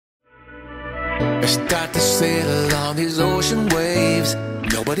I start to sail on these ocean waves.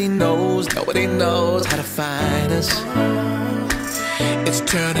 Nobody knows how to find us. It's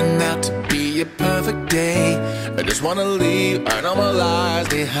turning out to be a perfect day. I just wanna leave our normal lives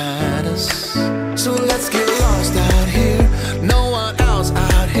behind us. So let's get lost out here, no one else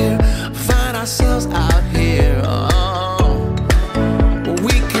out here. Find ourselves out here. Oh,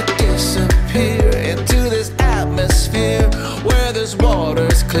 we could disappear into this atmosphere where this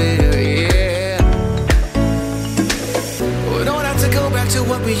water's clear, yeah. We don't have to go back to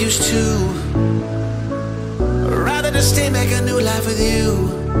what we used to. Rather just stay, make a new life with you.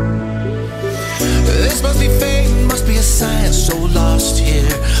 This must be fate, must be a sign. So lost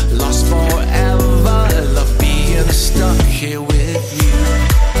here, lost forever. Love being stuck here with you.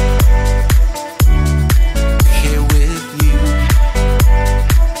 Here with you.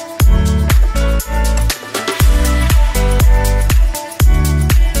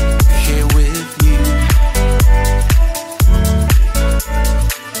 Here with you.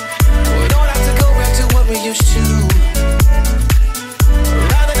 We don't have to go back to what we used to.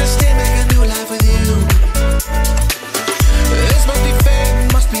 Rather just stay, make a new life with you. This must be fate,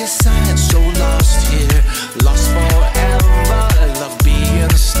 must be a sign. So lost here, lost forever. Love being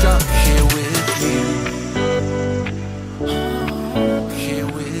stuck here with you. Here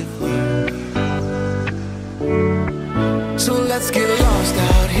with you. So let's get lost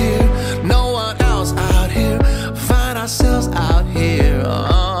out here, no one else out here. Find ourselves out here.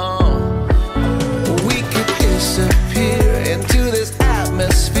 Oh, we could disappear into this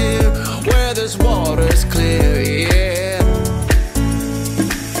atmosphere where this water's clear, yeah.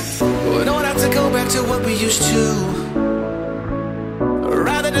 We don't have to go back to what we used to.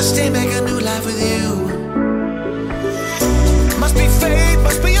 Rather just stay, make a new life with you. Must be fate,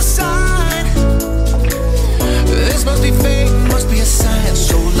 must be a sign. This must be fate, must be a sign.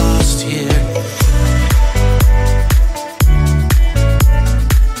 So